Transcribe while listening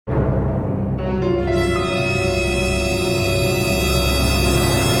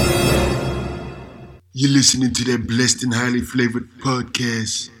You're listening to that blessed and highly flavored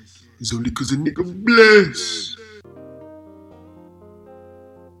podcast. It's only cause a nigga blessed.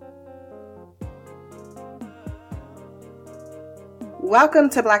 Welcome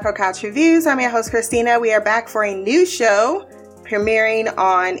to Black Girl Couch Reviews. I'm your host, Christina. We are back for a new show premiering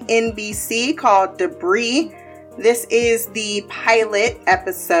on NBC called Debris. This is the pilot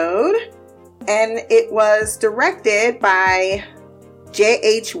episode, and it was directed by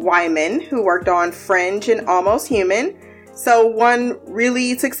J.H. Wyman, who worked on Fringe and Almost Human. So one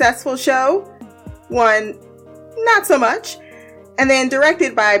really successful show, one not so much. And then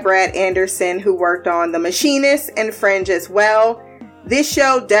directed by Brad Anderson, who worked on The Machinist and Fringe as well. This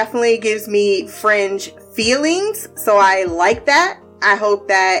show definitely gives me Fringe feelings, so I like that. I hope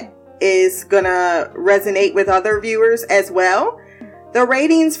that is gonna resonate with other viewers as well. The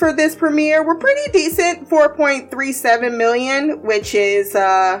ratings for this premiere were pretty decent, 4.37 million, which is,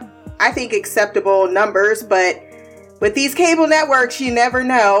 I think, acceptable numbers, but with these cable networks, you never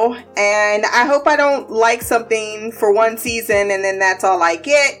know, and I hope I don't like something for one season and then that's all I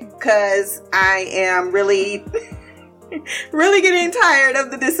get, because I am really getting tired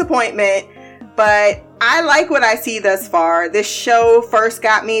of the disappointment. But I like what I see thus far. This show first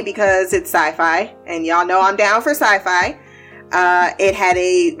got me because it's sci-fi, and y'all know I'm down for sci-fi. It had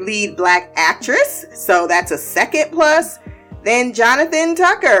a lead black actress, so that's a second plus. Then Jonathan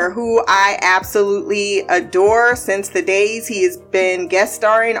Tucker, who I absolutely adore since the days he has been guest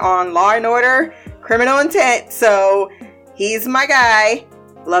starring on Law & Order, Criminal Intent, so he's my guy.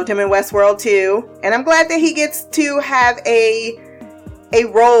 Loved him in Westworld too, and I'm glad that he gets to have a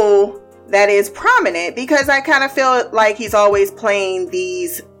role that is prominent, because I kind of feel like he's always playing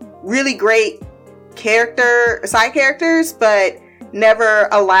these really great side characters, but never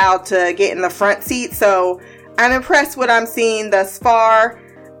allowed to get in the front seat. So I'm impressed what I'm seeing thus far.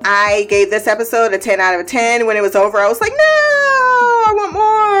 I gave this episode a 10 out of 10. When it was over, I was like, no, I want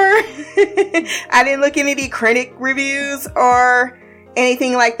more. I didn't look at any critic reviews or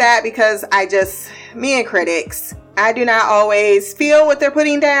anything like that, because me and critics, I do not always feel what they're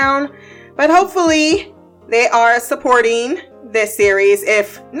putting down, but hopefully they are supporting this series.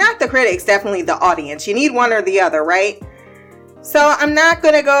 If not the critics, definitely the audience. You need one or the other, right? So I'm not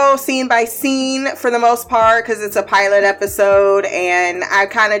going to go scene by scene for the most part, because it's a pilot episode, and I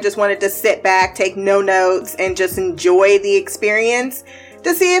kind of just wanted to sit back, take no notes, and just enjoy the experience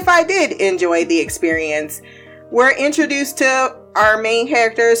to see if I did enjoy the experience. We're introduced to our main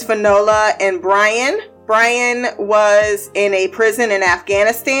characters, Finola and Brian. Brian was in a prison in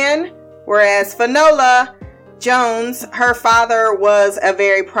Afghanistan, whereas Finola Jones, her father was a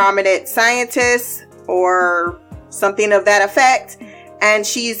very prominent scientist or something of that effect, and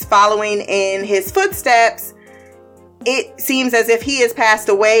she's following in his footsteps. It seems as if he has passed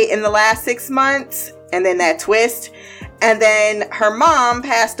away in the last 6 months, and then that twist. And then her mom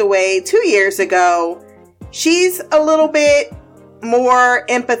passed away 2 years ago. She's a little bit more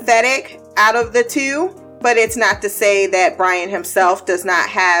empathetic out of the two, but it's not to say that Brian himself does not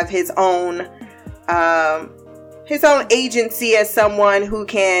have his own agency as someone who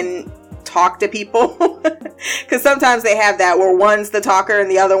can talk to people. Because sometimes they have that where one's the talker and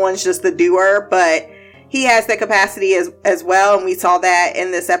the other one's just the doer, but he has the capacity as well, and we saw that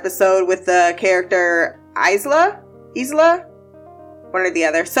in this episode with the character Isla, one or the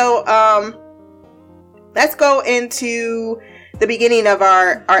other. So let's go into the beginning of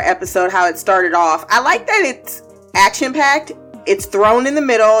our episode, how it started off. I like that it's action-packed. It's thrown in the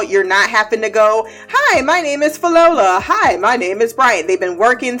middle. You're not having to go, hi, my name is Finola. Hi, my name is Brian. They've been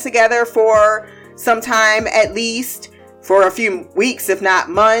working together for some time, at least for a few weeks, if not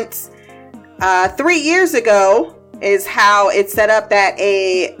months. 3 years ago is how it's set up that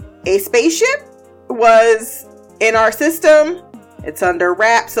a spaceship was in our system. It's under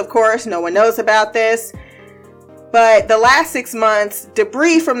wraps, of course. No one knows about this. But the last 6 months,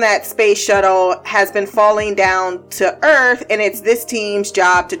 debris from that space shuttle has been falling down to Earth, and it's this team's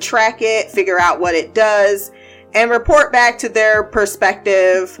job to track it, figure out what it does, and report back to their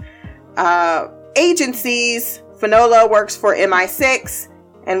respective agencies. Finola works for MI6,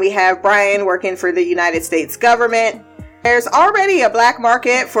 and we have Brian working for the United States government. There's already a black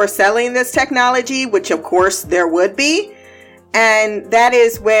market for selling this technology, which of course there would be. And that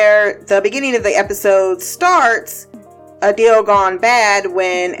is where the beginning of the episode starts, a deal gone bad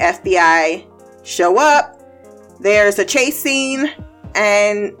when FBI show up. There's a chase scene,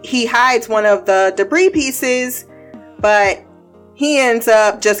 and he hides one of the debris pieces, but he ends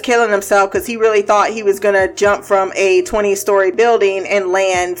up just killing himself because he really thought he was going to jump from a 20-story building and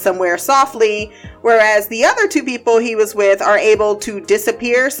land somewhere softly, whereas the other two people he was with are able to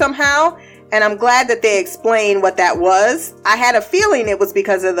disappear somehow And I'm glad that they explained what that was. I had a feeling it was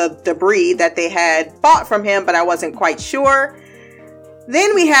because of the debris that they had bought from him, but I wasn't quite sure.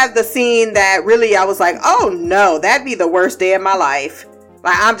 Then we have the scene that really I was like, oh no, that'd be the worst day of my life.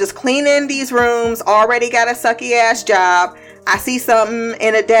 Like, I'm just cleaning these rooms, already got a sucky ass job. I see something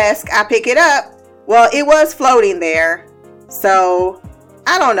in a desk, I pick it up. Well, it was floating there. So,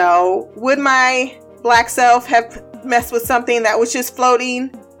 I don't know. Would my black self have messed with something that was just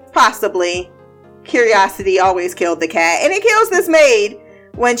floating? Possibly. Curiosity always killed the cat. And it kills this maid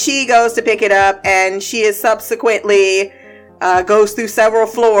when she goes to pick it up, and she is subsequently goes through several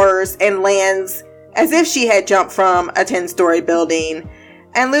floors and lands as if she had jumped from a 10-story building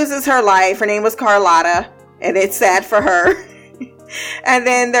and loses her life. Her name was Carlotta, and it's sad for her. And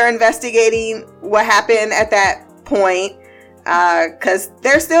then they're investigating what happened at that point, because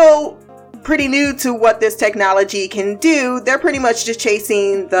they're still pretty new to what this technology can do. They're pretty much just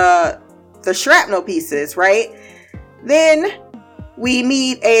chasing the shrapnel pieces, right? Then we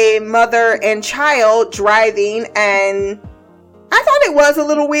meet a mother and child driving, and I thought it was a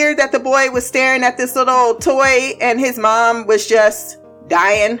little weird that the boy was staring at this little toy and his mom was just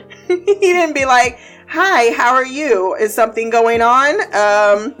dying. He didn't be like, hi, how are you? Is something going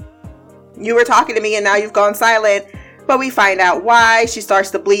on? You were talking to me and now you've gone silent. But we find out why. She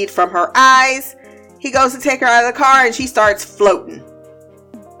starts to bleed from her eyes. He goes to take her out of the car and she starts floating.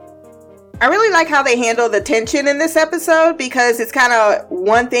 I really like how they handle the tension in this episode, because it's kind of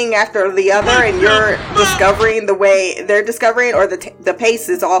one thing after the other, and you're discovering the way they're discovering, or the pace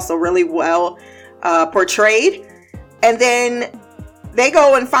is also really well portrayed. And then they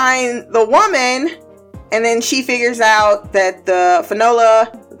go and find the woman, and then she figures out that the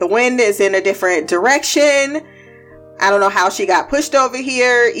Finola, the wind is in a different direction. I don't know how she got pushed over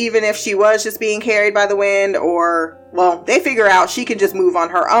here, even if she was just being carried by the wind, or, well, they figure out she can just move on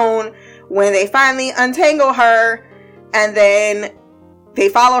her own when they finally untangle her, and then they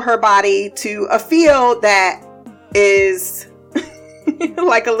follow her body to a field that is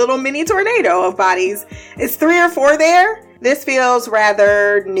like a little mini tornado of bodies. It's 3 or 4 there. This feels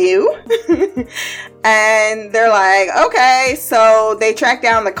rather new. And they're like, okay, so they track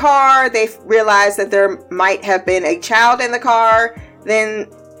down the car. They realize that there might have been a child in the car. Then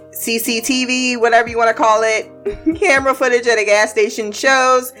CCTV, whatever you want to call it, camera footage at a gas station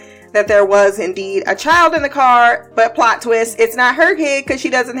shows that there was indeed a child in the car, but plot twist, it's not her kid because she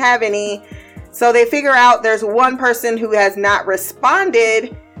doesn't have any. So they figure out there's one person who has not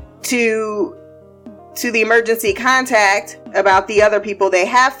responded to the emergency contact about the other people they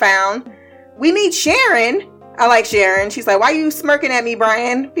have found. We meet Sharon. I like Sharon. She's like, why are you smirking at me,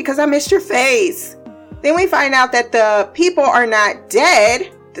 Brian? Because I missed your face. Then we find out that the people are not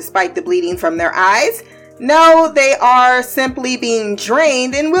dead, despite the bleeding from their eyes. No, they are simply being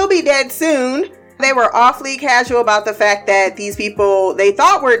drained and will be dead soon. They were awfully casual about the fact that these people they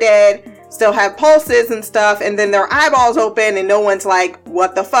thought were dead still have pulses and stuff, and then their eyeballs open and no one's like,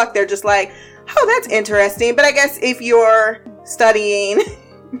 what the fuck? They're just like, oh, that's interesting. But I guess if you're studying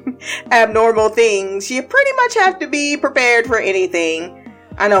abnormal things, you pretty much have to be prepared for anything.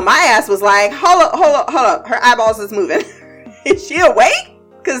 I know my ass was like, hold up. Her eyeballs is moving. Is she awake?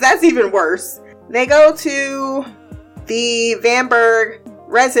 Because that's even worse. They go to the Vanberg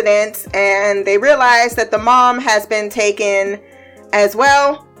residence and they realize that the mom has been taken as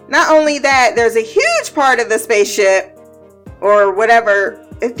well. Not only that, there's a huge part of the spaceship, or whatever.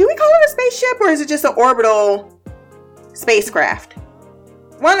 Do we call it a spaceship, or is it just an orbital spacecraft?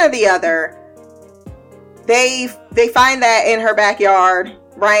 One or the other. They find that in her backyard.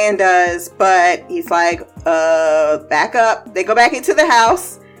 Brian does, but he's like, back up. They go back into the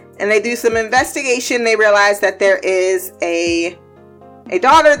house. And they do some investigation. They realize that there is a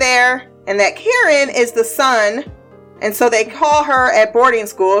daughter there, and that Karen is the son. And so they call her at boarding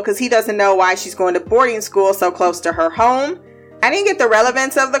school because he doesn't know why she's going to boarding school so close to her home. I didn't get the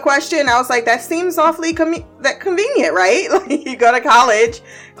relevance of the question. I was like, that seems awfully convenient, right? Like, you go to college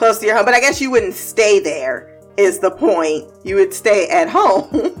close to your home, but I guess you wouldn't stay there is the point. You would stay at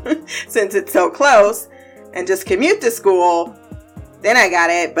home since it's so close and just commute to school. Then I got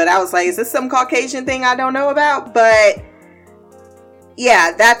it, but I was like, is this some Caucasian thing I don't know about? But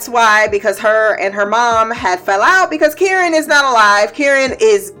yeah, that's why, because her and her mom had fell out because Kieran is not alive. Kieran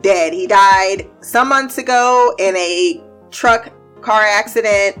is dead. He died some months ago in a truck car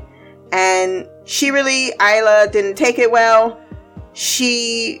accident, and Isla didn't take it well.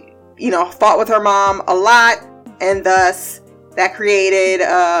 She, fought with her mom a lot, and thus that created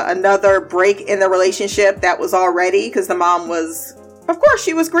another break in the relationship that was already, because the mom was, of course,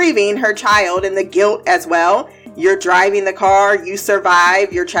 she was grieving her child and the guilt as well. You're driving the car, you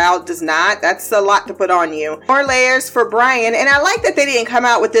survive, your child does not. That's a lot to put on you. More layers for Brian. And I like that they didn't come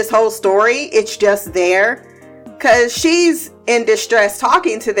out with this whole story. It's just there. Because she's in distress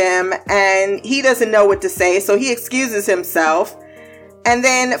talking to them and he doesn't know what to say. So he excuses himself. And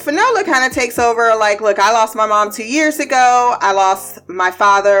then Finola kind of takes over like, look, I lost my mom 2 years ago. I lost my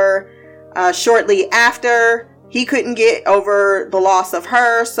father shortly after. He couldn't get over the loss of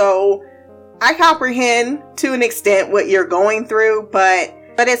her. So I comprehend to an extent what you're going through, but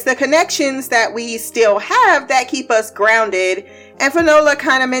it's the connections that we still have that keep us grounded. And Finola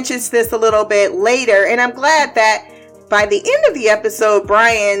kind of mentions this a little bit later. And I'm glad that by the end of the episode,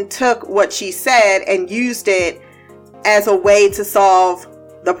 Brian took what she said and used it as a way to solve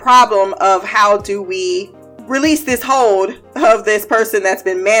the problem of how do we release this hold of this person that's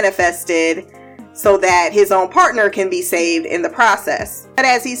been manifested so that his own partner can be saved in the process. But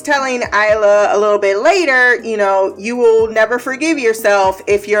as he's telling Isla a little bit later, you know, you will never forgive yourself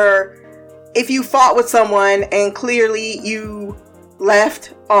if you fought with someone and clearly you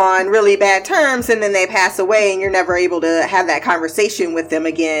left on really bad terms and then they pass away and you're never able to have that conversation with them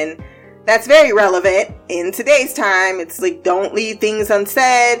again. That's very relevant in today's time. It's like, don't leave things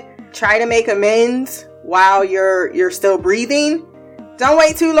unsaid. Try to make amends while you're still breathing. Don't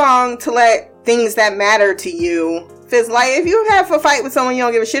wait too long to let things that matter to you. If you have a fight with someone you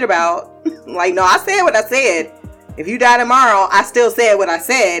don't give a shit about, like, no, I said what I said. If you die tomorrow, I still said what I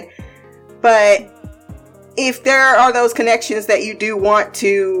said. But if there are those connections that you do want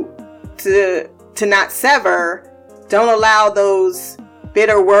to not sever, don't allow those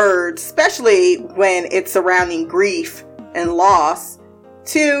bitter words, especially when it's surrounding grief and loss,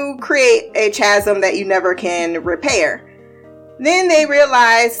 to create a chasm that you never can repair. Then they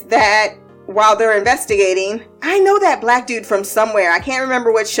realize that while they're investigating, I know that black dude from somewhere. I can't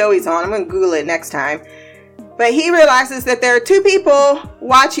remember what show he's on. I'm going to Google it next time. But he realizes that there are two people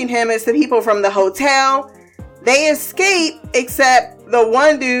watching him. It's the people from the hotel. They escape, except the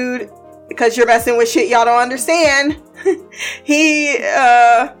one dude, because you're messing with shit y'all don't understand. He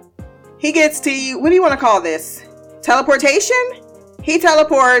gets to, what do you want to call this? Teleportation? He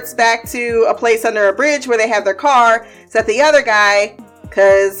teleports back to a place under a bridge where they have their car. So that the other guy,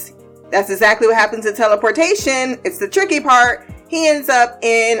 because that's exactly what happens in teleportation. It's the tricky part. He ends up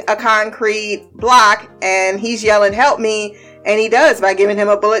in a concrete block and he's yelling, help me. And he does by giving him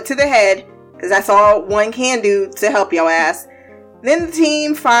a bullet to the head. Because that's all one can do to help your ass. Then the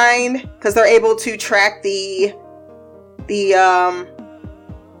team find, because they're able to track the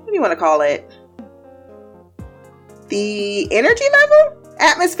what do you want to call it? The energy level?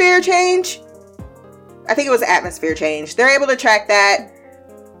 Atmosphere change? I think it was atmosphere change. They're able to track that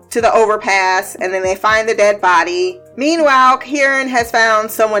to the overpass, and then they find the dead body. Meanwhile, Kieran has found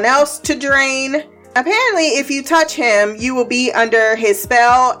someone else to drain. Apparently, if you touch him, you will be under his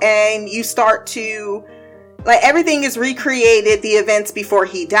spell, and you start to, like, everything is recreated, the events before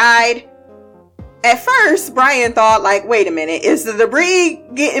he died. At first, Brian thought, like, wait a minute, is the debris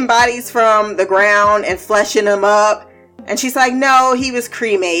getting bodies from the ground and fleshing them up? And she's like, no, he was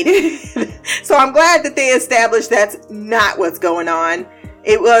cremated. So I'm glad that they established that's not what's going on.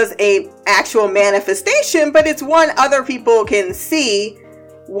 It was a actual manifestation, but it's one other people can see.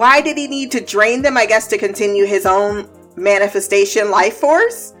 Why did he need to drain them? I guess to continue his own manifestation life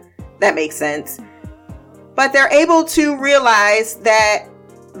force. That makes sense. But they're able to realize that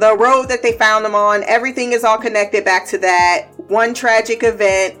the road that they found them on, everything is all connected back to that one tragic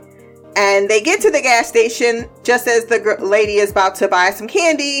event. And they get to the gas station just as the lady is about to buy some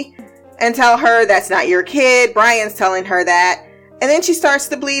candy and tell her that's not your kid. Brian's telling her that. And then she starts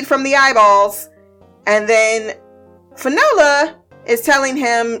to bleed from the eyeballs. And then Finola is telling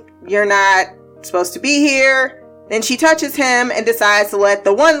him, you're not supposed to be here. Then she touches him and decides to let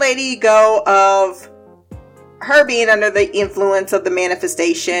the one lady go of her being under the influence of the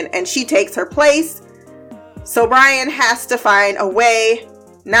manifestation. And she takes her place. So Brian has to find a way,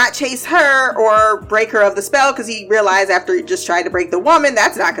 not chase her or break her of the spell, because he realized after he just tried to break the woman,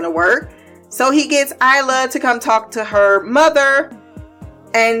 that's not going to work. So he gets Isla to come talk to her mother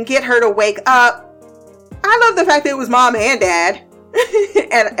and get her to wake up. I love the fact that it was mom and dad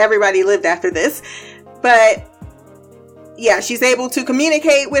and everybody lived after this. But yeah, she's able to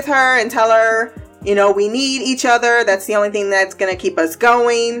communicate with her and tell her, you know, we need each other. That's the only thing that's going to keep us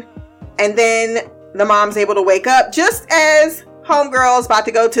going. And then the mom's able to wake up just as homegirl's about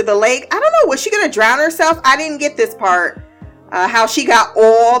to go to the lake. I don't know, was she going to drown herself? I didn't get this part. How she got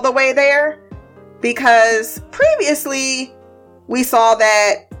all the way there. Because previously we saw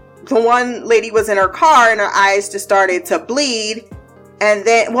that the one lady was in her car and her eyes just started to bleed. And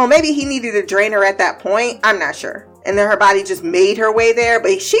then, well, maybe he needed to drain her at that point. I'm not sure. And then her body just made her way there,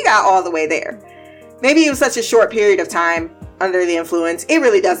 but she got all the way there. Maybe it was such a short period of time under the influence. It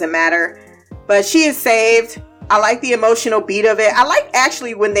really doesn't matter. But she is saved. I like the emotional beat of it. I like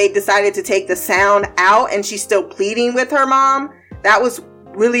actually when they decided to take the sound out and she's still pleading with her mom. That was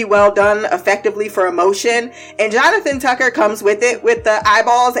really well done effectively for emotion. And Jonathan Tucker comes with it with the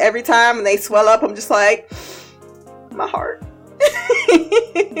eyeballs every time and they swell up. I'm just like, my heart.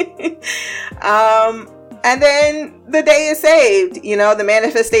 And then the day is saved. You know, the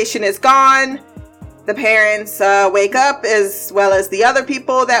manifestation is gone. The parents wake up as well as the other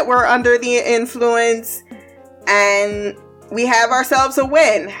people that were under the influence. And we have ourselves a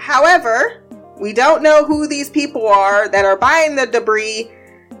win. However, we don't know who these people are that are buying the debris.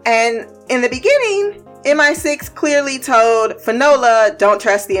 And in the beginning, MI6 clearly told Finola, don't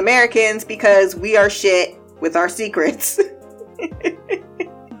trust the Americans because we are shit with our secrets.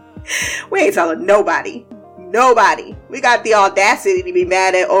 We ain't telling nobody. Nobody. We got the audacity to be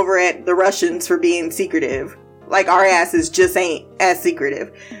mad over at the Russians for being secretive. Like our asses just ain't as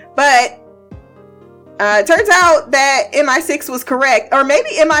secretive. But it turns out that MI6 was correct. Or maybe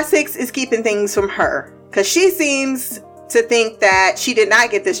MI6 is keeping things from her. Because she seems to think that she did not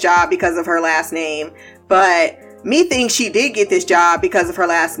get this job because of her last name. But me thinks she did get this job because of her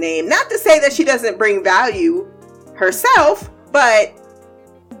last name. Not to say that she doesn't bring value herself. But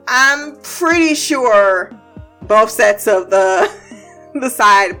I'm pretty sure both sets of the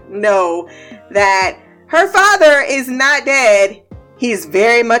side know that her father is not dead. He's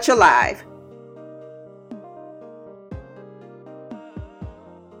very much alive.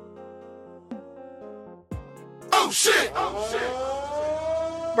 Oh shit!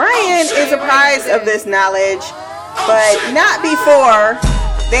 Brian is apprised of this knowledge, but not before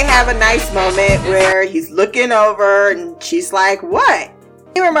they have a nice moment where he's looking over and she's like, what?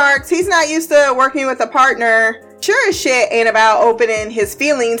 He remarks he's not used to working with a partner. Sure as shit ain't about opening his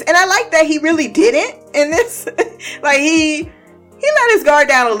feelings. And I like that he really didn't in this. Like he let his guard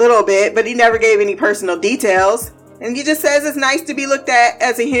down a little bit, but he never gave any personal details. And he just says it's nice to be looked at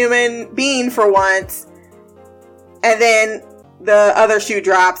as a human being for once. And then the other shoe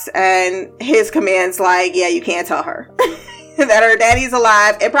drops and his command's like, yeah, you can't tell her that her daddy's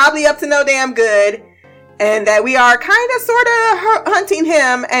alive and probably up to no damn good. And that we are kind of sort of hunting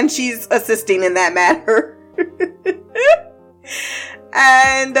him and she's assisting in that matter.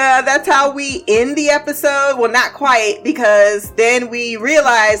 And that's how we end the episode. Well, not quite, because then we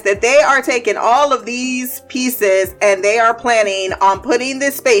realize that they are taking all of these pieces and they are planning on putting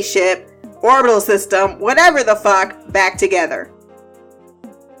this spaceship, orbital system, whatever the fuck, back together.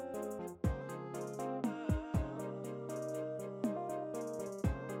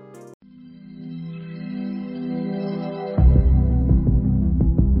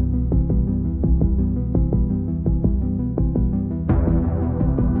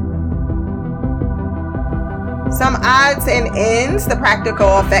 Some odds and ends. The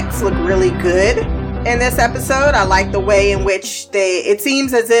practical effects look really good in this episode. I like the way in which it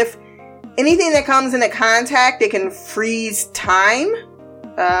seems as if anything that comes into contact, it can freeze time.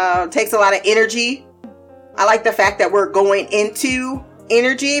 Takes a lot of energy. I like the fact that we're going into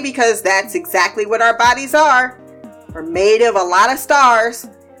energy because that's exactly what our bodies are. We're made of a lot of stars.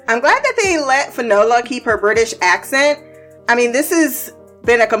 I'm glad that they let Finola keep her British accent. I mean, this has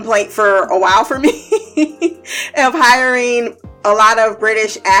been a complaint for a while for me of hiring a lot of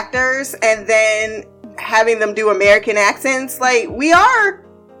British actors and then having them do American accents. Like, we are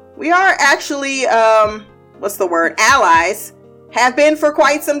actually, what's the word? Allies. Have been for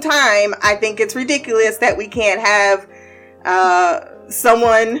quite some time. I think it's ridiculous that we can't have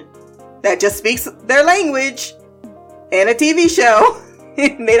someone that just speaks their language in a TV show.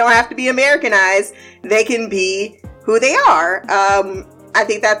 They don't have to be Americanized. They can be who they are. I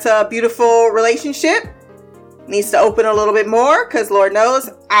think that's a beautiful relationship. Needs to open a little bit more because Lord knows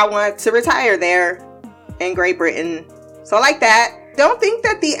I want to retire there in Great Britain. So I like that. Don't think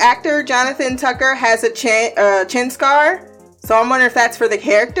that the actor Jonathan Tucker has a chin scar. So I'm wondering if that's for the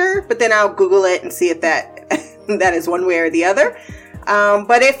character, but then I'll Google it and see if that is one way or the other.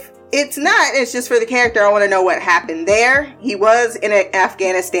 But if it's not, it's just for the character. I want to know what happened there. He was in an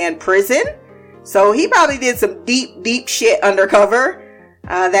Afghanistan prison. So he probably did some deep, deep shit undercover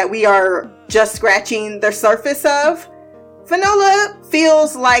that we are just scratching the surface of. Finola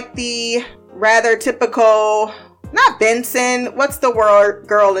feels like the rather typical, not Benson, what's the word,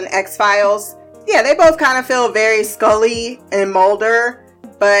 girl in X-Files? Yeah, they both kind of feel very Scully and Mulder,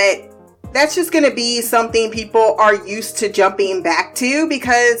 but that's just going to be something people are used to jumping back to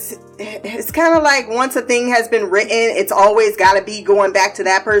because it's kind of like once a thing has been written, it's always got to be going back to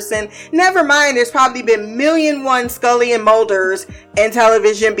that person. Never mind, there's probably been million one Scully and Mulders in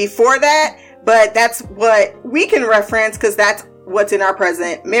television before that, but that's what we can reference because that's what's in our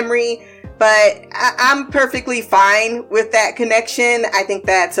present memory. But I'm perfectly fine with that connection. I think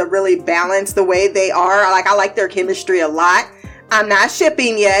that's a really balanced the way they are. Like, I like their chemistry a lot. I'm not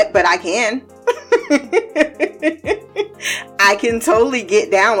shipping yet, but I can. I can totally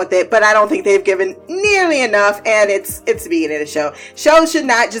get down with it, but I don't think they've given nearly enough, and it's the beginning of the show. Shows should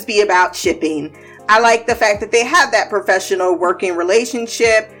not just be about shipping. I like the fact that they have that professional working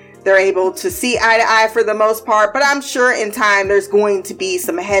relationship. They're able to see eye to eye for the most part, but I'm sure in time there's going to be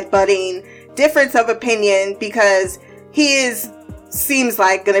some headbutting, difference of opinion, because he seems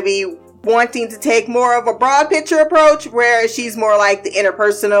like going to be wanting to take more of a broad picture approach, whereas she's more like the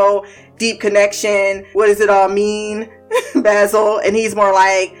interpersonal, deep connection. What does it all mean, Basil? And he's more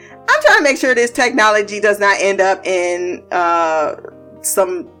like, I'm trying to make sure this technology does not end up in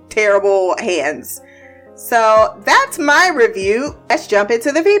some terrible hands. So that's my review. Let's jump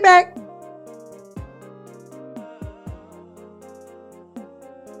into the feedback.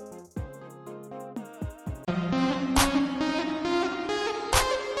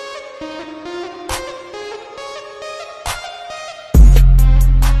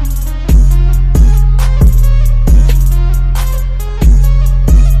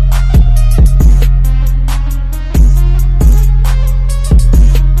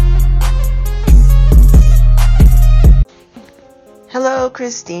 Hello,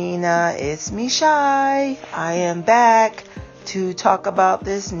 Christina. It's me, Shy. I am back to talk about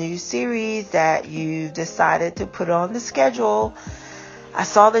this new series that you've decided to put on the schedule. I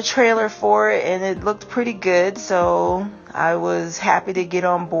saw the trailer for it and it looked pretty good, so I was happy to get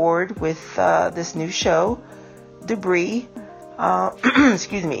on board with this new show, Debris.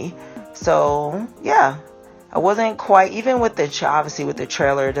 Excuse me. So, yeah. I wasn't quite, even with obviously with the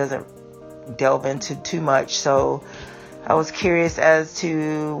trailer, it doesn't delve into too much, so I was curious as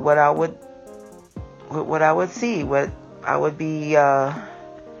to what I would see, what I would be trying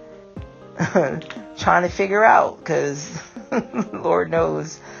to figure out, because Lord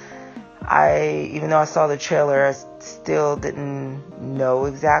knows, even though I saw the trailer, I still didn't know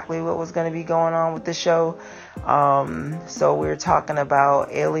exactly what was going to be going on with the show. So we're talking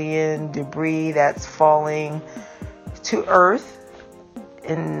about alien debris that's falling to Earth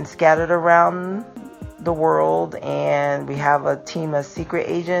and scattered around the world, and we have a team of secret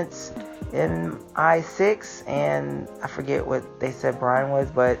agents in I-6, and I forget what they said Brian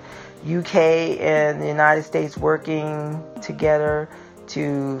was, but UK and the United States working together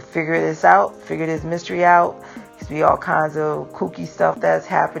to figure this mystery out. There's be all kinds of kooky stuff that's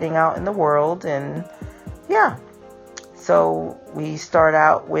happening out in the world, and yeah. So we start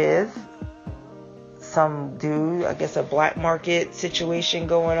out with some dude, I guess a black market situation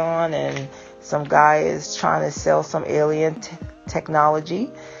going on, and some guy is trying to sell some alien technology,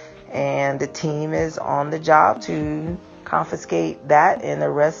 and the team is on the job to confiscate that and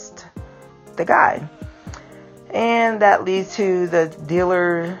arrest the guy. And that leads to the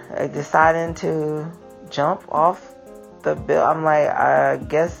dealer deciding to jump off the bill. I'm like, I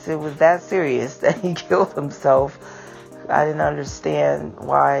guess it was that serious that he killed himself. I didn't understand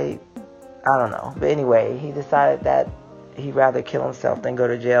why. I don't know. But anyway, he decided that he'd rather kill himself than go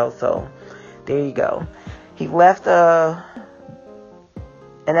to jail. So there you go. He left and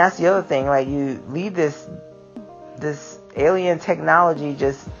that's the other thing, like, you leave this alien technology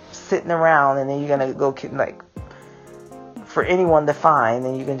just sitting around, and then you're gonna go, like, for anyone to find,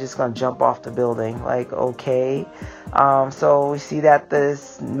 and you're just gonna jump off the building. Like, okay. So we see that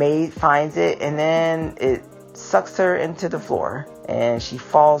this maid finds it, and then it sucks her into the floor, and she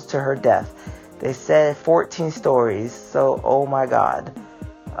falls to her death. They said 14 stories, so oh my god.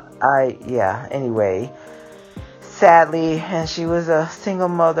 Anyway, sadly, and she was a single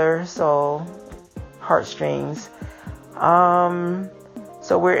mother, so heartstrings.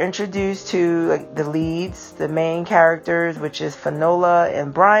 So we're introduced to, like, the leads, the main characters, which is Finola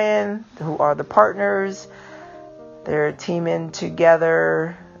and Brian, who are the partners. They're teaming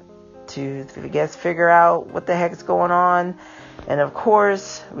together to, I guess, figure out what the heck's going on. And of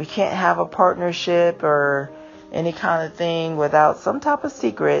course, we can't have a partnership or any kind of thing without some type of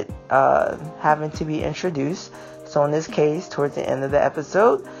secret having to be introduced. So in this case, towards the end of the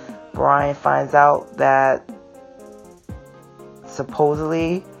episode, Brian finds out that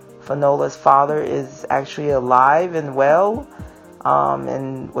supposedly Finola's father is actually alive and well,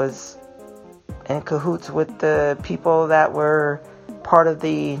 and was in cahoots with the people that were part of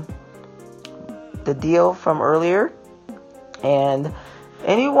the deal from earlier. And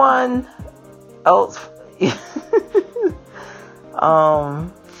Anyone else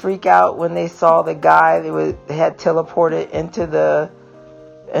freak out when they saw the guy that had teleported into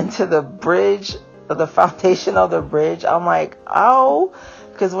the bridge, or the foundation of the bridge? I'm like, oh,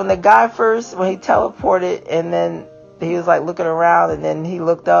 because when the guy when he teleported and then he was like looking around and then he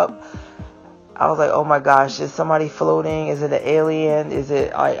looked up, I was like, oh my gosh, is somebody floating? Is it an alien? Is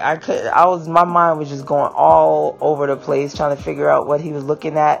it like my mind was just going all over the place trying to figure out what he was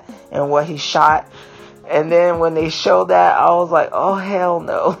looking at and what he shot. And then when they showed that, I was like, oh hell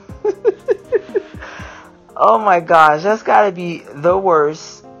no. Oh my gosh, that's gotta be the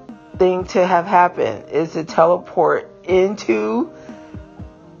worst thing to have happened, is to teleport into,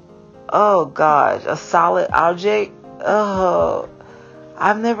 oh gosh, a solid object. Oh,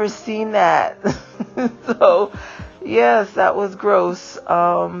 I've never seen that. So, yes, that was gross.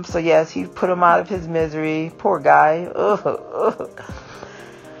 So yes, he put him out of his misery. Poor guy. Ugh.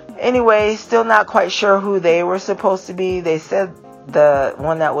 Anyway, still not quite sure who they were supposed to be. They said the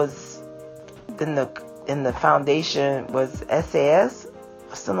one that was in the foundation was SAS.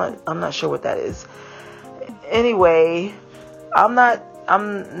 I'm not sure what that is. Anyway, I'm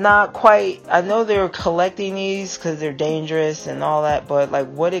not quite, I know they're collecting these because they're dangerous and all that, but like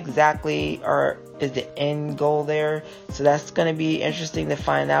what exactly is the end goal there? So that's going to be interesting to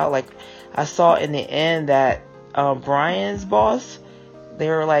find out. Like I saw in the end that Brian's boss, they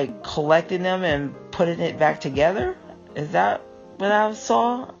were like collecting them and putting it back together. Is that what I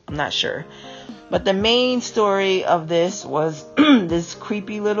saw? I'm not sure. But the main story of this was this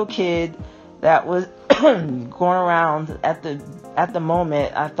creepy little kid that was going around at the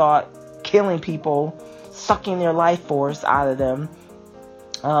moment, I thought, killing people, sucking their life force out of them.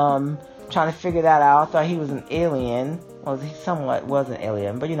 Trying to figure that out. I thought he was an alien. Well, he somewhat was an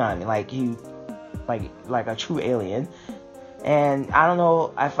alien, but you know what I mean, like a true alien. And I don't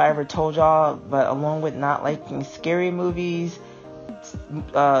know if I ever told y'all, but along with not liking scary movies,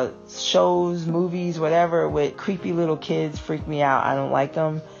 shows, movies, whatever, with creepy little kids freak me out. I don't like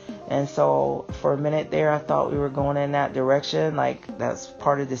them. And so for a minute there, I thought we were going in that direction, like that's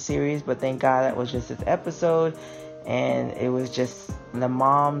part of the series, but thank God that was just this episode. And it was just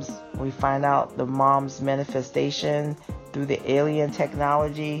we find out the mom's manifestation through the alien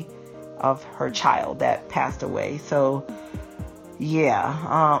technology of her child that passed away. So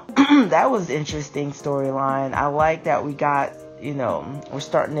yeah, that was interesting storyline. I like that we got, we're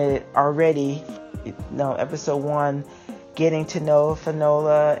starting it already, episode 1, getting to know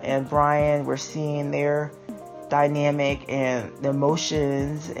Finola and Brian. We're seeing their dynamic and the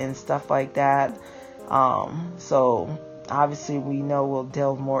emotions and stuff like that. So obviously we know we'll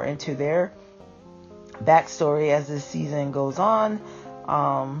delve more into their backstory as the season goes on,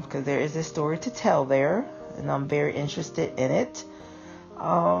 because there is a story to tell there, and I'm very interested in it.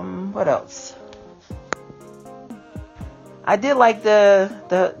 What else? I did like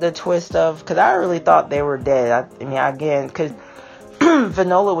the twist of, because I really thought they were dead. I mean, again, because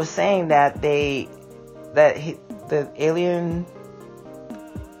Finola was saying that the alien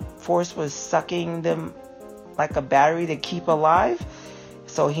force was sucking them like a battery to keep alive.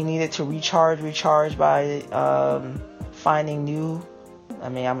 So he needed to recharge by finding new,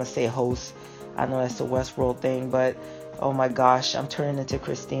 I'm going to say hosts. I know that's the Westworld thing, but oh my gosh, I'm turning into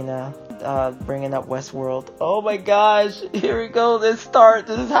Christina, bringing up Westworld. Oh my gosh, here we go. This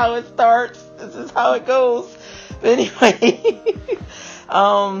is how it starts. This is how it goes. But anyway,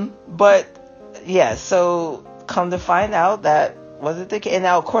 but yeah, so come to find out that wasn't the case. And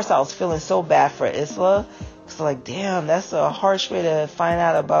now, of course, I was feeling so bad for Isla. It's like, damn, that's a harsh way to find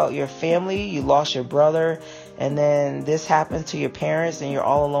out about your family. You lost your brother, and then this happened to your parents, and you're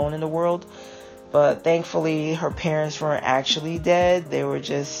all alone in the world. But thankfully, her parents weren't actually dead. They were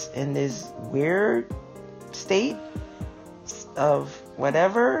just in this weird state of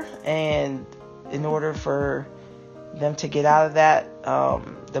whatever. And in order for them to get out of that,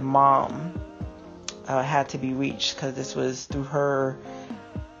 the mom had to be reached, because this was through her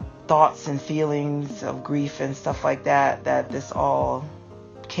thoughts and feelings of grief and stuff like that this all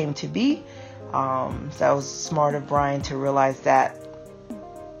came to be. So that was smart of Brian to realize that.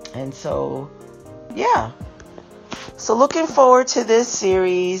 And so yeah, so looking forward to this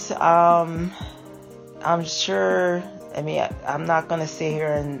series. I'm sure, I'm not gonna sit here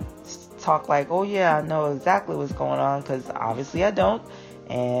and talk like, oh yeah, I know exactly what's going on, because obviously I don't,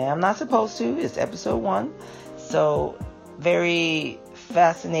 and I'm not supposed to. It's episode 1, so very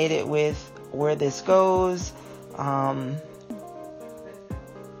fascinated with where this goes.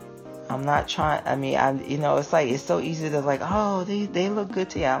 I'm not trying, it's like, it's so easy to like, oh, they look good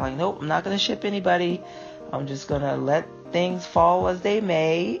to you. I'm like, nope, I'm not going to ship anybody. I'm just going to let things fall as they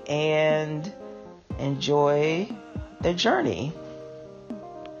may and enjoy the journey.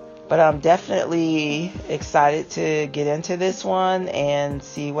 But I'm definitely excited to get into this one and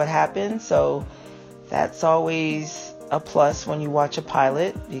see what happens. So that's always a plus when you watch a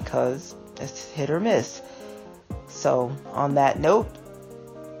pilot, because it's hit or miss. So on that note,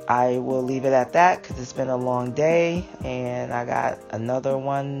 I will leave it at that, because it's been a long day and I got another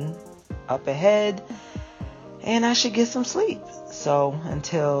one up ahead and I should get some sleep. So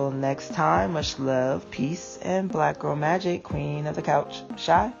until next time, much love, peace, and Black Girl Magic, Queen of the Couch.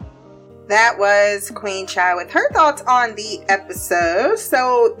 Shy? That was Queen Shy with her thoughts on the episode.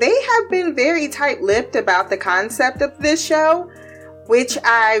 So they have been very tight-lipped about the concept of this show, which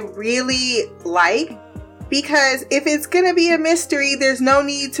I really like, because if it's going to be a mystery, there's no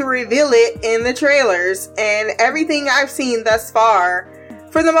need to reveal it in the trailers. And everything I've seen thus far,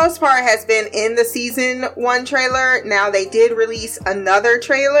 for the most part, has been in the season 1 trailer. Now, they did release another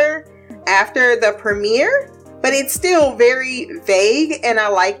trailer after the premiere, but it's still very vague, and I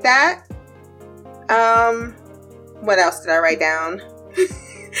like that. What else did I write down?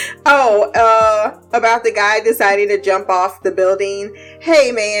 About the guy deciding to jump off the building.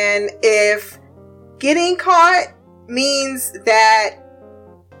 Hey man, if getting caught means that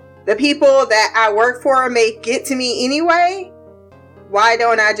the people that I work for may get to me anyway, why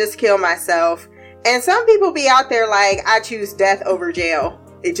don't I just kill myself? And some people be out there like, I choose death over jail.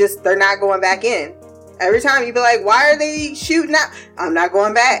 They're not going back in. Every time you be like, why are they shooting out? I'm not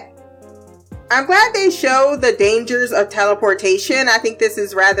going back. I'm glad they show the dangers of teleportation. I think this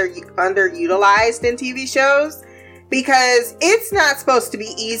is rather underutilized in TV shows, because it's not supposed to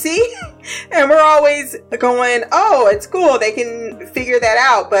be easy. And we're always going, oh, it's cool, they can figure that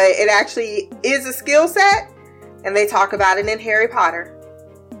out. But it actually is a skill set, and they talk about it in Harry Potter.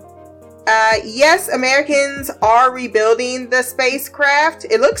 Yes, Americans are rebuilding the spacecraft.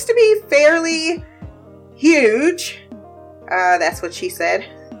 It looks to be fairly huge. That's what she said.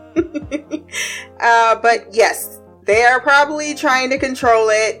 But yes, they are probably trying to control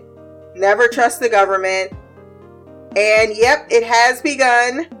it. Never trust the government. And yep, it has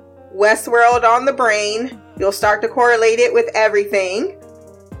begun. Westworld on the brain. You'll start to correlate it with everything.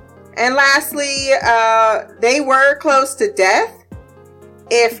 And lastly, they were close to death.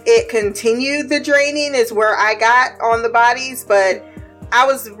 If it continued the draining is where I got on the bodies, but I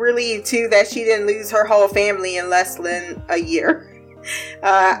was relieved too that she didn't lose her whole family in less than a year.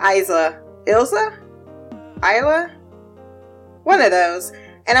 Isla? One of those.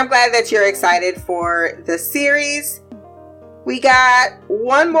 And I'm glad that you're excited for the series. We got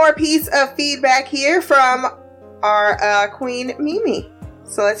one more piece of feedback here from our Queen Mimi.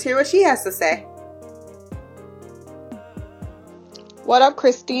 So let's hear what she has to say. What up,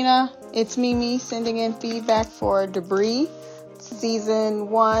 Christina? It's Mimi sending in feedback for Debris,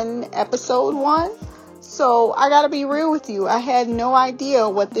 Season 1, Episode 1. So I gotta be real with you. I had no idea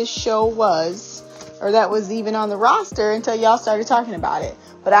what this show was, or that was even on the roster, until y'all started talking about it.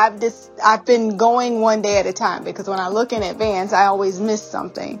 But I've been going one day at a time, because when I look in advance, I always miss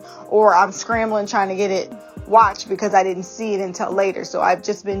something, or I'm scrambling trying to get it watched because I didn't see it until later. So I've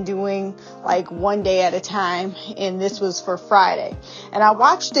just been doing like one day at a time, and this was for Friday. And I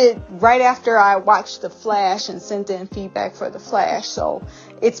watched it right after I watched The Flash and sent in feedback for The Flash. So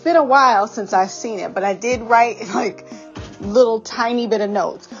it's been a while since I've seen it, but I did write like little tiny bit of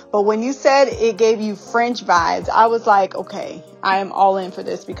notes. But when you said it gave you Fringe vibes, I was like, okay, I am all in for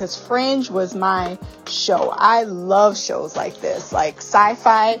this, because Fringe was my show. I love shows like this, like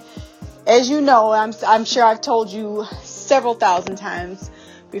sci-fi. As you know, I'm sure I've told you several thousand times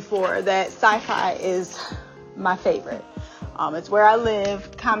before that sci-fi is my favorite. It's where I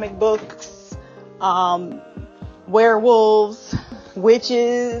live. Comic books, werewolves,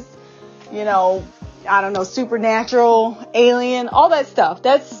 witches, I don't know, supernatural, alien, all that stuff.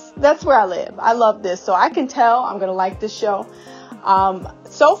 That's where I live. I love this. So I can tell I'm going to like this show.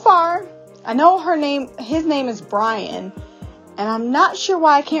 So far, I know his name is Brian, and I'm not sure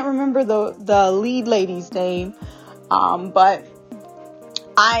why I can't remember the lead lady's name. But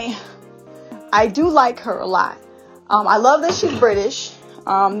I do like her a lot. I love that she's British.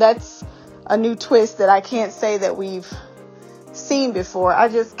 That's a new twist that I can't say that we've seen before. I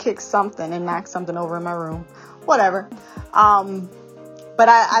just kicked something and knocked something over in my room. Whatever. But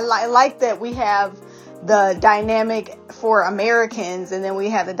I like that we have the dynamic for Americans, and then we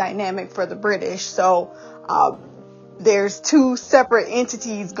have the dynamic for the British. So there's two separate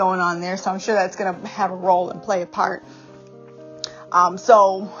entities going on there. So I'm sure that's going to have a role and play a part.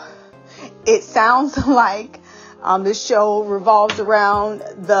 So it sounds like this show revolves around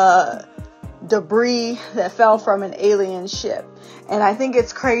the debris that fell from an alien ship. And I think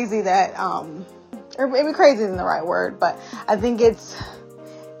it's crazy that, maybe crazy isn't the right word, but I think it's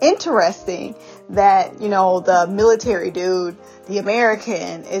interesting that, the military dude, the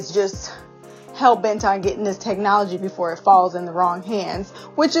American, is just hell-bent on getting this technology before it falls in the wrong hands,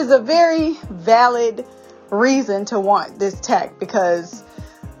 which is a very valid reason to want this tech, because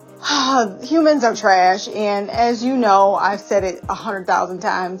humans are trash. And as you know, I've said it 100,000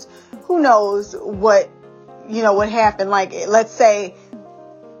 times, who knows what happened. Like, let's say,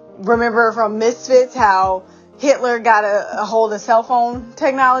 remember from Misfits how Hitler got a hold of cell phone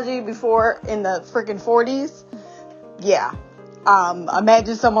technology before in the freaking 40s? Yeah.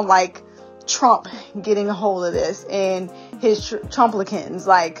 Imagine someone like Trump getting a hold of this and his Trumplicans.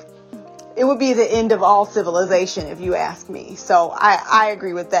 Like, it would be the end of all civilization, if you ask me. So I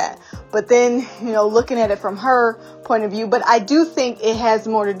agree with that. But then, looking at it from her point of view, but I do think it has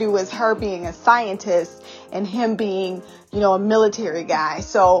more to do with her being a scientist and him being, a military guy.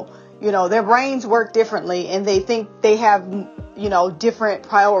 So, their brains work differently and they think they have, different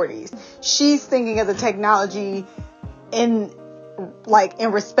priorities. She's thinking of the technology in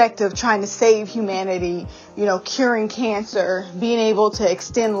respect of trying to save humanity, curing cancer, being able to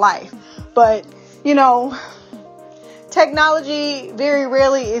extend life. But, technology very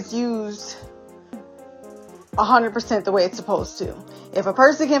rarely is used 100% the way it's supposed to. If a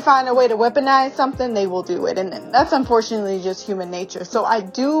person can find a way to weaponize something, they will do it. And that's unfortunately just human nature. So I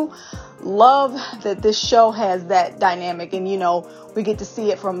do love that this show has that dynamic and, we get to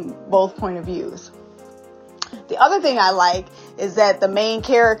see it from both point of views. The other thing I like is that the main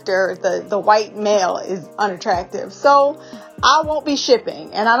character, the white male, is unattractive. So I won't be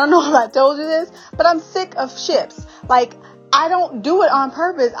shipping. And I don't know if I told you this, but I'm sick of ships. Like, I don't do it on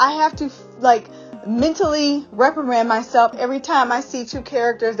purpose. I have to, mentally reprimand myself every time I see two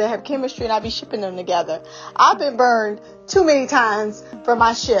characters that have chemistry and I be shipping them together. I've been burned too many times for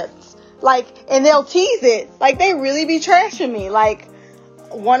my ships. And they'll tease it. They really be trashing me.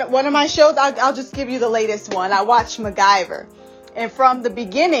 One of my shows, I'll just give you the latest one. I watched MacGyver. And from the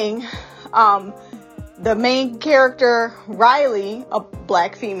beginning, the main character, Riley, a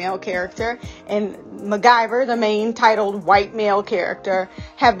black female character, and MacGyver, the main titled white male character,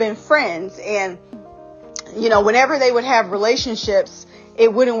 have been friends. And, whenever they would have relationships,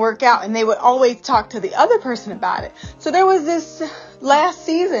 it wouldn't work out. And they would always talk to the other person about it. So there was this last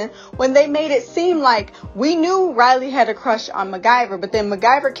season when they made it seem like we knew Riley had a crush on MacGyver, but then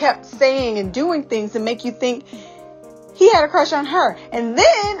MacGyver kept saying and doing things to make you think he had a crush on her. And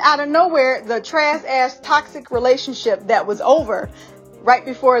then out of nowhere, the trash ass toxic relationship that was over right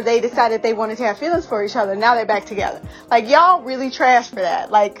before they decided they wanted to have feelings for each other, now they're back together. Y'all really trash for that.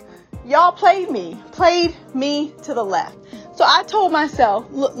 Y'all played me to the left. So I told myself,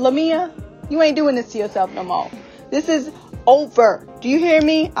 Lamia, you ain't doing this to yourself no more. This is over. Do you hear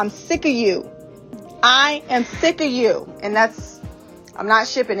me? I'm sick of you. I am sick of you. And I'm not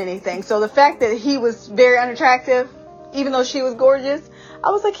shipping anything. So the fact that he was very unattractive, even though she was gorgeous, I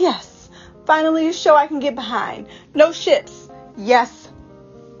was like, yes, finally a show I can get behind. No ships. Yes.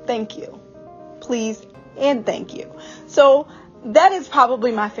 Thank you. Please and thank you. So that is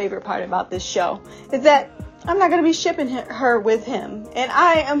probably my favorite part about this show, is that I'm not going to be shipping her with him. And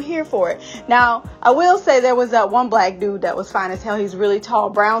I am here for it. Now, I will say there was that one black dude that was fine as hell. He's really tall,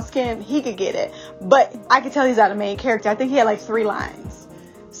 brown skin. He could get it. But I could tell he's not a main character. I think he had 3 lines.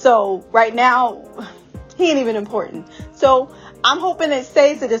 So right now, he ain't even important. So I'm hoping it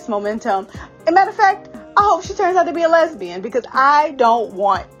stays at this momentum. As a matter of fact, I hope she turns out to be a lesbian, because I don't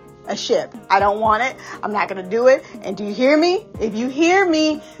want a ship. I don't want it. I'm not going to do it. And do you hear me? If you hear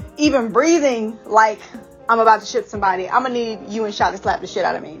me even breathing like I'm about to ship somebody, I'm going to need you and Shot to slap the shit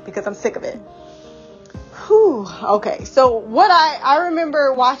out of me, because I'm sick of it. Whew. Okay. So what I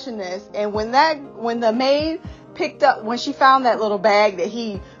remember watching this, and when the maid when she found that little bag that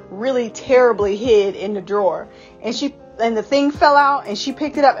he really terribly hid in the drawer, and the thing fell out and she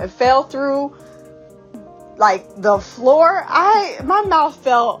picked it up and fell through the floor, my mouth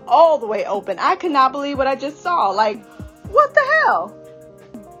fell all the way open. I could not believe what I just saw. What the hell?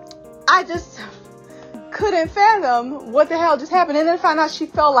 I just couldn't fathom what the hell just happened. And then I found out she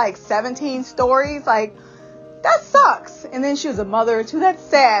fell 17 stories. That sucks. And then she was a mother too. That's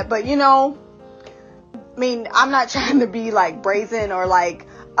sad. But I'm not trying to be brazen or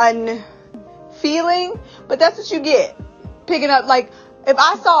unfeeling, but that's what you get. Picking up, if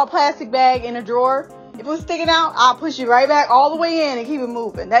I saw a plastic bag in a drawer, if it was sticking out, I'll push it right back all the way in and keep it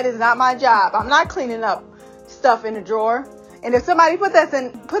moving. That is not my job. I'm not cleaning up stuff in a drawer. And if somebody put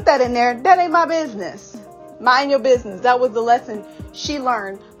that in there, that ain't my business. Mind your business. That was the lesson she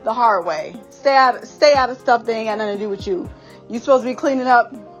learned the hard way. Stay out of stuff that ain't got nothing to do with you. You supposed to be cleaning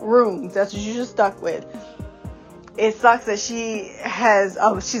up rooms. That's what you're just stuck with. It sucks that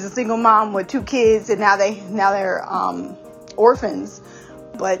she's a single mom with 2 kids, and now they're orphans.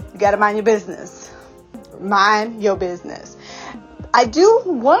 But you gotta mind your business. Mind your business. I do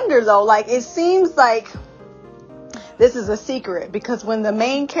wonder though, like, it seems like this is a secret, because when the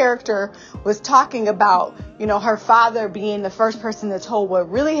main character was talking about, her father being the first person that told what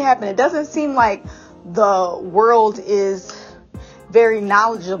really happened, it doesn't seem like the world is very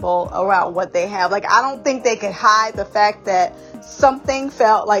knowledgeable about what they have. Like, I don't think they could hide the fact that something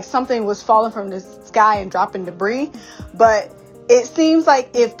felt like something was falling from the sky and dropping debris. But it seems like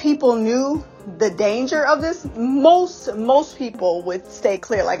if people knew the danger of this, most people would stay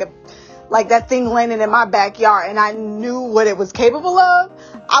clear. Like that thing landing in my backyard and I knew what it was capable of,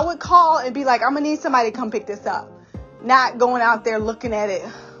 I would call and be like, I'm gonna need somebody to come pick this up. Not going out there looking at it,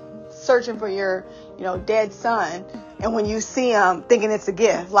 searching for your, dead son. And when you see him, thinking it's a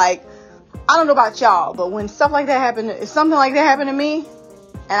gift. Like, I don't know about y'all, but when stuff like that happened, if something like that happened to me,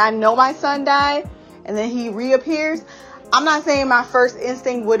 and I know my son died, and then he reappears, I'm not saying my first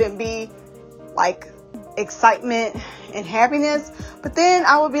instinct wouldn't be like excitement and happiness, but then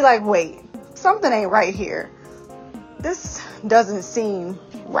I would be like, wait, something ain't right here. This doesn't seem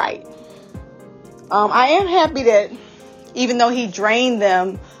right. I am happy that even though he drained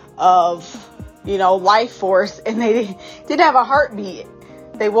them of, life force, and they didn't have a heartbeat,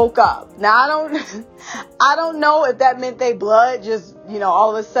 they woke up. Now I don't know if that meant their blood just,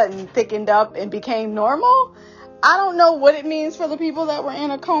 all of a sudden thickened up and became normal. I don't know what it means for the people that were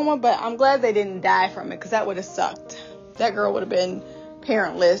in a coma, but I'm glad they didn't die from it, because that would have sucked. That girl would have been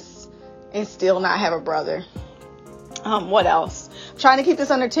parentless and still not have a brother. What else? I'm trying to keep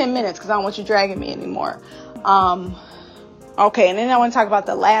this under 10 minutes because I don't want you dragging me anymore. Okay, and then I want to talk about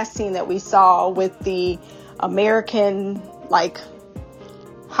the last scene that we saw with the American,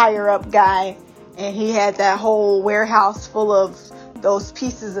 higher up guy, and he had that whole warehouse full of those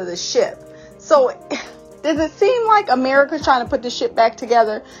pieces of the ship. So does it seem like America's trying to put the ship back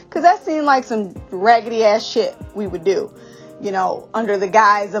together? Because that seemed like some raggedy ass shit we would do, under the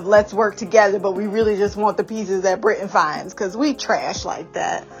guise of let's work together, but we really just want the pieces that Britain finds, because we trash like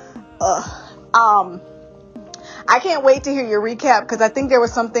that. I can't wait to hear your recap, because I think there were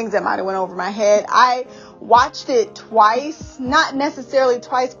some things that might have went over my head. I watched it twice, not necessarily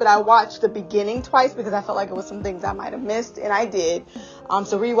twice, but I watched the beginning twice because I felt like it was some things I might have missed, and I did.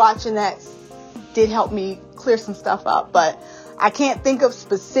 So rewatching that did help me clear some stuff up, but I can't think of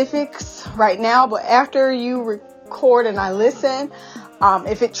specifics right now. But after you record and I listen,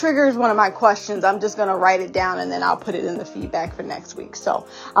 if it triggers one of my questions, I'm just going to write it down and then I'll put it in the feedback for next week. So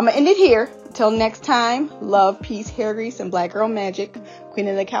I'm going to end it here. Until next time, love, peace, hair grease, and black girl magic. Queen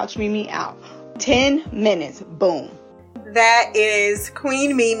of the Couch Mimi out. 10 minutes. Boom. That is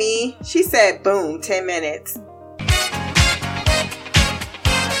Queen Mimi. She said boom, 10 minutes.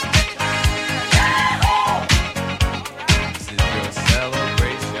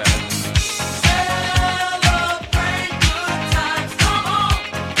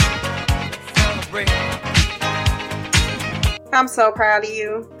 I'm so proud of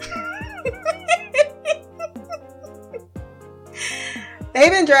you.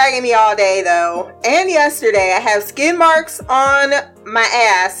 They've been dragging me all day though. And yesterday I have skin marks on my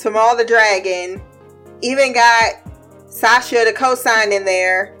ass from all the dragging. Even got Sasha to co-sign in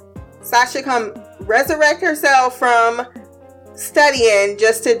there. Sasha come resurrect herself from studying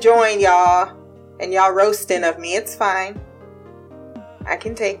just to join y'all. And y'all roasting of me. It's fine. I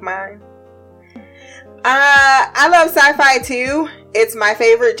can take mine. I love sci-fi too. It's my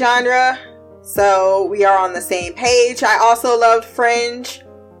favorite genre. So we are on the same page. I also loved Fringe.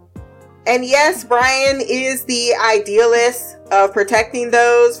 And yes, Brian is the idealist of protecting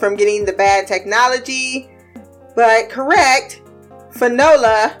those from getting the bad technology. But correct,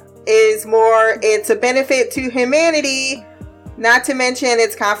 Finola is more, it's a benefit to humanity. Not to mention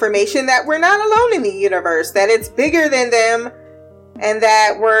it's confirmation that we're not alone in the universe. That it's bigger than them. And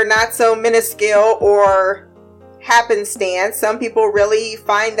that we're not so minuscule or happenstance. Some people really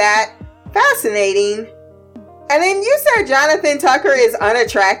find that fascinating. And then you said Jonathan Tucker is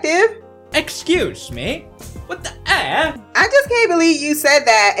unattractive? Excuse me? What the I just can't believe you said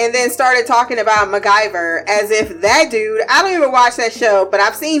that and then started talking about MacGyver as if that dude, I don't even watch that show, but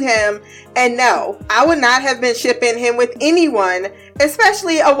I've seen him, and no, I would not have been shipping him with anyone,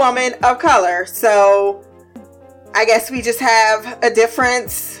 especially a woman of color. So I guess we just have a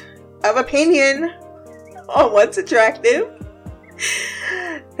difference of opinion on what's attractive.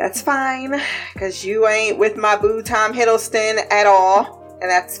 That's fine, because you ain't with my boo Tom Hiddleston at all. and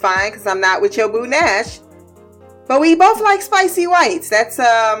that's fine because I'm not with your boo Nash. But we both like spicy whites. That's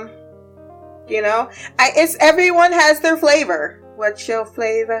it's everyone has their flavor. What's your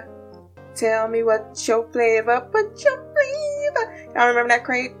flavor? Tell me what's your flavor. What's your flavor? Y'all remember that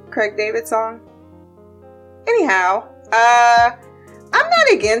Craig David song? Anyhow, I'm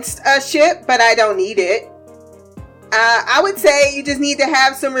not against a ship, but I don't need it. I would say you just need to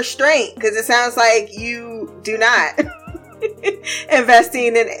have some restraint, because it sounds like you do not.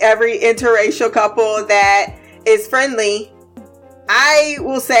 Investing in every interracial couple that is friendly. I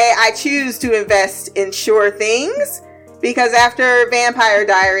will say I choose to invest in sure things, because after Vampire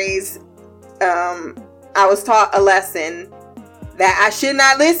Diaries, I was taught a lesson that I should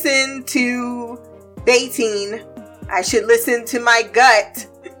not listen to baiting. I should listen to my gut.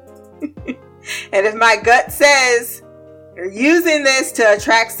 And if my gut says you're using this to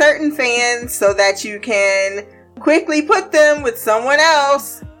attract certain fans so that you can quickly put them with someone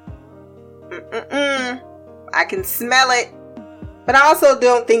else, I can smell it. But I also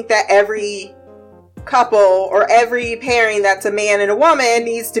don't think that every couple or every pairing that's a man and a woman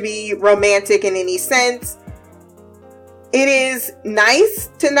needs to be romantic in any sense. It is nice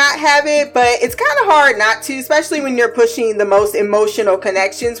to not have it, but it's kind of hard not to, especially when you're pushing the most emotional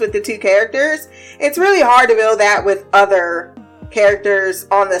connections with the two characters. It's really hard to build that with other characters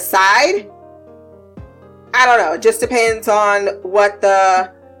on the side. I don't know. It just depends on what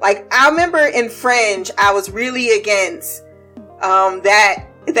I remember in Fringe, I was really against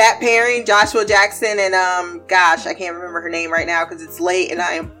that pairing, Joshua Jackson and gosh, I can't remember her name right now because it's late and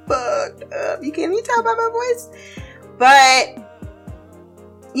I am bugged up. You can't even tell by my voice. But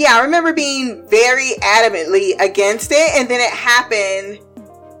yeah, I remember being very adamantly against it, and then it happened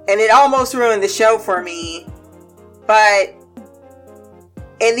and it almost ruined the show for me. But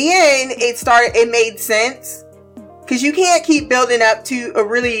in the end, it made sense, because you can't keep building up to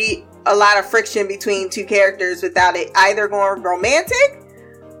a lot of friction between two characters without it either going romantic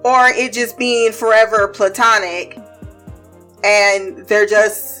or it just being forever platonic. And they're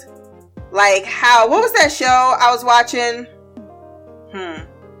just like, what was that show I was watching?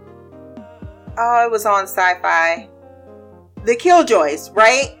 Oh, it was on Sci-Fi. The Killjoys,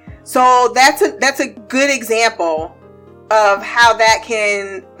 right? So that's a good example of how that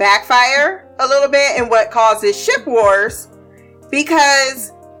can backfire a little bit and what causes ship wars.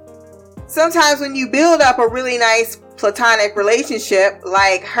 Because sometimes when you build up a really nice platonic relationship,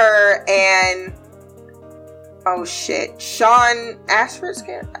 like her and Sean Ashford's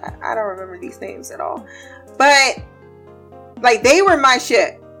character, I don't remember these names at all, but like they were my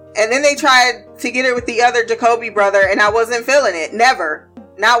ship, and then they tried to get it with the other Jacoby brother, and I wasn't feeling it. Never,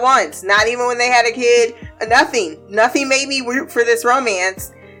 not once, not even when they had a kid. Nothing made me root for this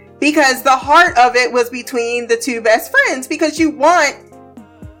romance, because the heart of it was between the two best friends, because you want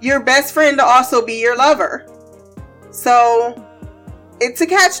your best friend to also be your lover. So it's a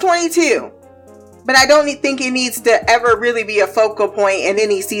catch-22. But I don't think it needs to ever really be a focal point in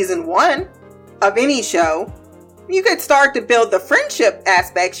any season 1 of any show. You could start to build the friendship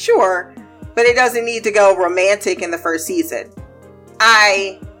aspect, sure, but it doesn't need to go romantic in the first season.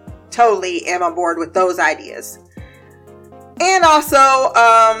 I totally am on board with those ideas. And also,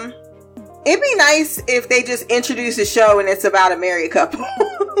 it'd be nice if they just introduce a show and it's about a married couple.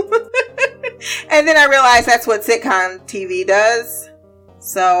 And then I realized that's what sitcom TV does.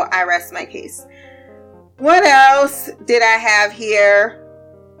 So I rest my case. What else did I have here?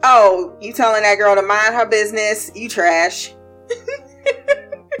 Oh, you telling that girl to mind her business? You trash.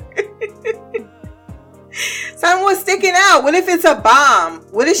 Something was sticking out. What if it's a bomb?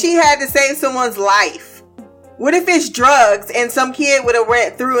 What if she had to save someone's life? What if it's drugs and some kid would have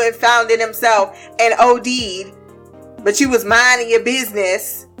went through and found it himself and OD'd, but you was minding your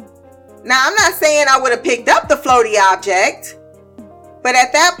business? Now, I'm not saying I would have picked up the floaty object, but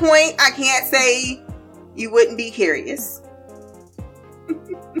at that point, I can't say you wouldn't be curious.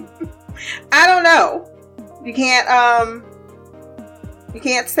 I don't know. You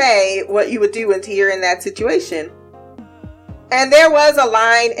can't say what you would do until you're in that situation. And there was a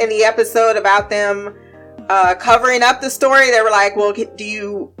line in the episode about them covering up the story. They were like, well, they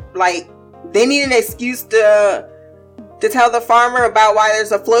need an excuse to tell the farmer about why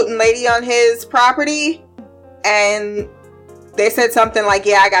there's a floating lady on his property. And they said something like,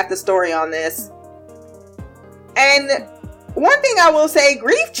 yeah, I got the story on this. And one thing I will say,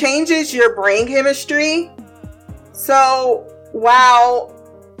 grief changes your brain chemistry. So while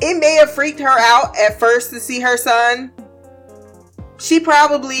it may have freaked her out at first to see her son, she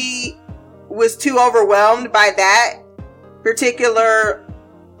probably was too overwhelmed by that particular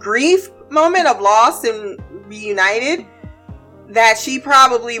grief moment of loss and reunited that she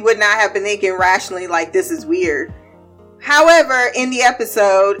probably would not have been thinking rationally like this is weird. However, in the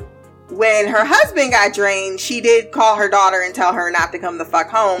episode, when her husband got drained, she did call her daughter and tell her not to come the fuck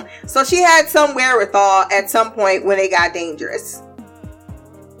home. So she had some wherewithal at some point when it got dangerous.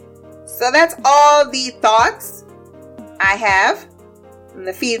 So that's all the thoughts I have and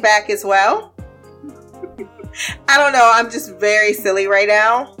the feedback as well. I don't know. I'm just very silly right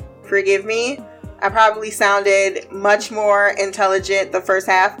now. Forgive me. I probably sounded much more intelligent the first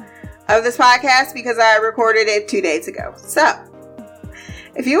half of this podcast because I recorded it 2 days ago. So,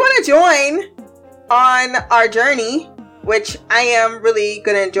 if you want to join on our journey, which I am really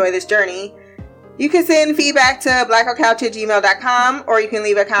going to enjoy this journey, you can send feedback to blackoutcouch@gmail.com or you can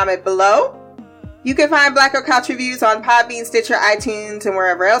leave a comment below. You can find Black Girl Couch Reviews on Podbean, Stitcher, iTunes, and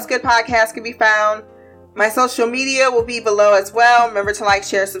wherever else good podcasts can be found. My social media will be below as well. Remember to like,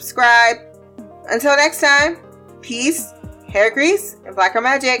 share, subscribe. Until next time, peace, hair grease, and Black Girl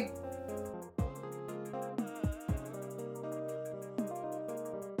Magic.